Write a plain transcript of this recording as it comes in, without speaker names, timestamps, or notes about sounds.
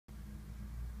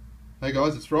Hey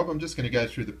guys, it's Rob. I'm just going to go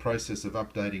through the process of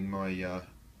updating my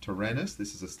Taranis.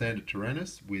 This is a standard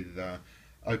Taranis with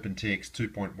OpenTX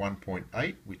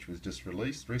 2.1.8, which was just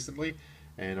released recently,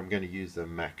 and I'm going to use a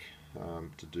Mac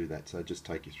to do that. So just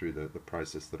take you through the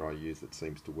process that I use that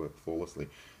seems to work flawlessly.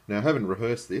 Now, I haven't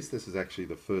rehearsed this. This is actually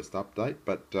the first update,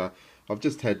 but I've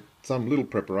just had some little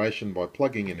preparation by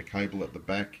plugging in a cable at the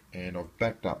back, and I've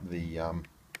backed up the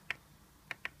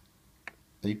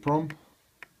EEPROM.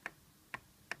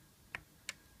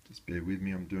 Just bear with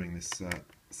me, I'm doing this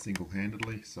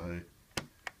single-handedly. So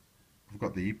I've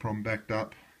got the EEPROM backed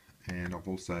up, and I've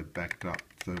also backed up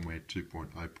Firmware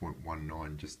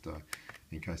 2.0.19 just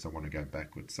in case I want to go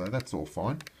backwards. So that's all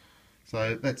fine.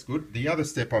 So that's good. The other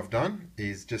step I've done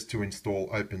is just to install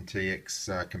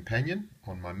OpenTX Companion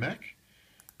on my Mac.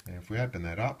 And if we open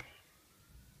that up,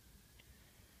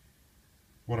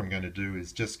 what I'm going to do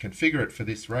is just configure it for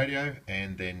this radio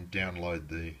and then download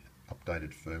the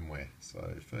updated firmware.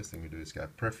 So first thing we do is go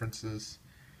Preferences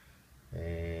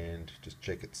and just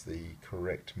check it's the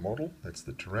correct model. It's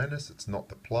the Taranis, it's not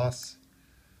the Plus,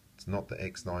 it's not the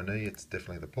X9E, it's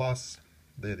definitely the Plus.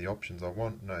 They're the options I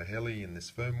want. No heli in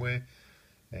this firmware,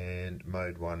 and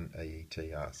mode 1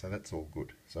 AETR. So that's all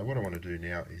good. So what I want to do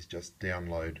now is just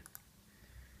download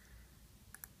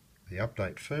the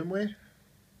update firmware.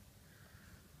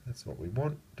 That's what we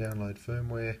want. Download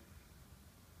firmware.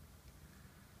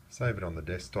 Save it on the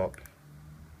desktop.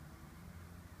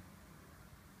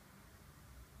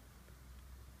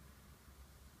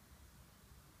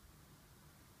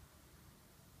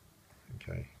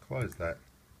 Okay, close that,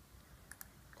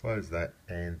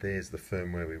 and there's the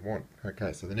firmware we want.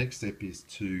 Okay, so the next step is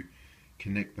to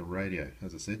connect the radio.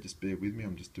 As I said, just bear with me,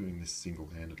 I'm just doing this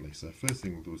single-handedly. So first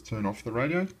thing we'll do is turn off the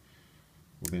radio.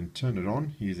 We'll then turn it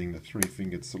on using the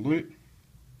three-fingered salute,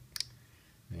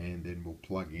 and then we'll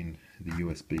plug in the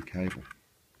USB cable.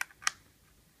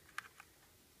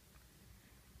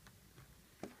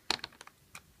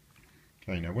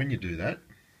 Okay, now when you do that,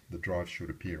 the drive should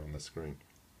appear on the screen.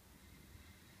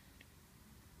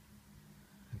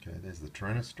 Okay, there's the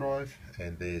Taranis drive,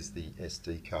 and there's the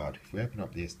SD card. If we open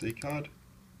up the SD card,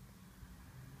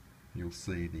 you'll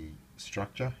see the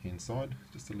structure inside.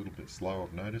 Just a little bit slow,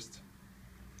 I've noticed.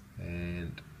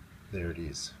 And there it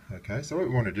is. Okay, so what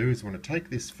we want to do is we want to take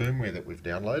this firmware that we've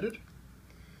downloaded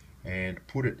and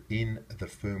put it in the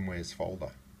firmwares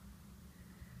folder.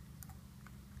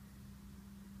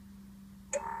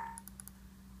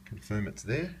 Confirm it's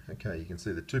there. Okay, you can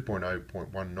see the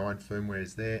 2.0.19 firmware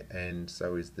is there, and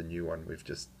so is the new one we've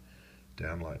just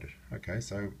downloaded. Okay,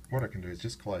 so what I can do is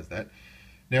just close that.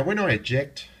 Now when I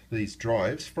eject these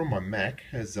drives from my Mac,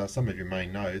 as some of you may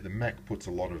know, the Mac puts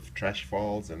a lot of trash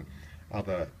files and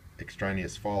other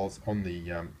extraneous files on the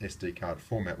SD card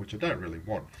format, which I don't really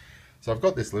want. So I've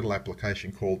got this little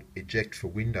application called Eject for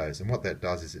Windows, and what that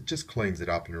does is it just cleans it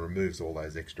up and it removes all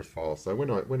those extra files. So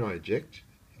when I eject,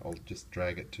 I'll just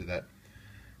drag it to that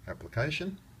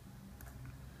application,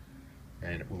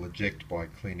 and it will eject by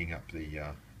cleaning up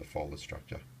the folder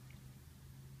structure.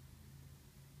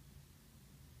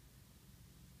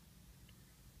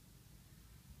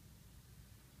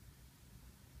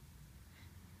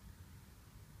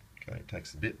 Okay, it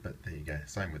takes a bit, but there you go.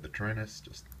 Same with the Taranis,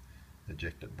 just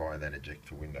eject it via that eject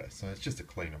for Windows. So it's just a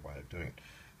cleaner way of doing it.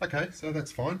 Okay, so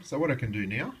that's fine. So what I can do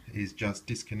now is just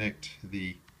disconnect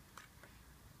the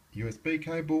USB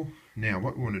cable. Now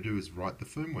what we want to do is write the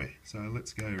firmware. So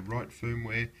let's go write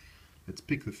firmware. Let's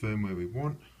pick the firmware we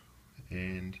want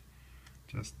and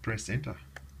just press enter.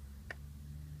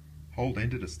 Hold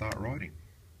enter to start writing.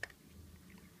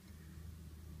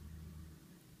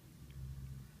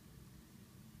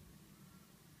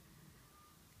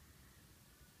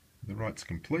 The write's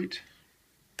complete.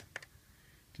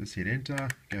 Just hit enter,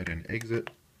 go to an exit,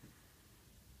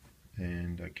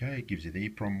 and okay, it gives you the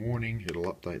EEPROM warning.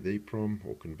 It'll update the EEPROM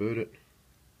or convert it.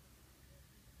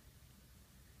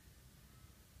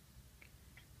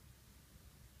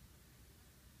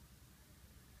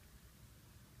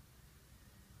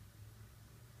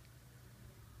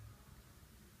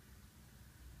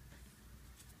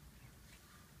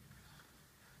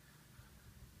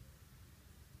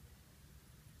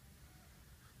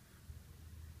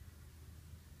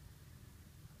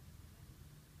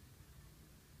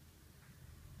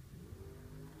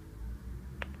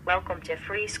 Welcome to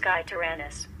Free Sky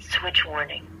Taranis. Switch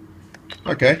warning.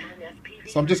 Okay,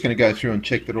 so I'm just going to go through and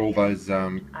check that all those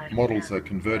models are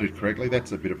converted correctly.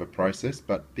 That's a bit of a process,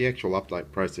 but the actual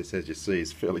update process, as you see,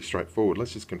 is fairly straightforward.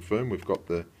 Let's just confirm we've got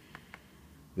the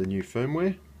new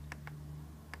firmware.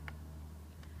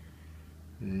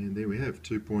 And there we have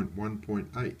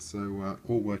 2.1.8, so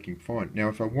all working fine. Now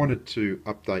if I wanted to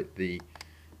update the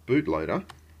bootloader,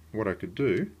 what I could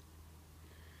do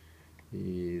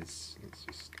is, let's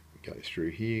just go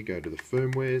through here, go to the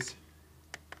firmwares,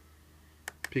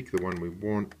 pick the one we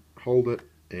want, hold it,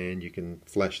 and you can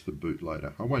flash the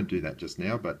bootloader. I won't do that just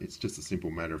now, but it's just a simple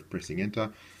matter of pressing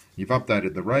enter. You've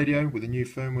updated the radio with the new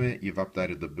firmware, you've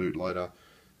updated the bootloader,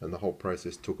 and the whole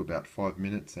process took about 5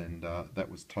 minutes, and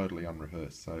that was totally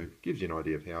unrehearsed. So it gives you an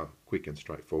idea of how quick and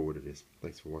straightforward it is.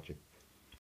 Thanks for watching.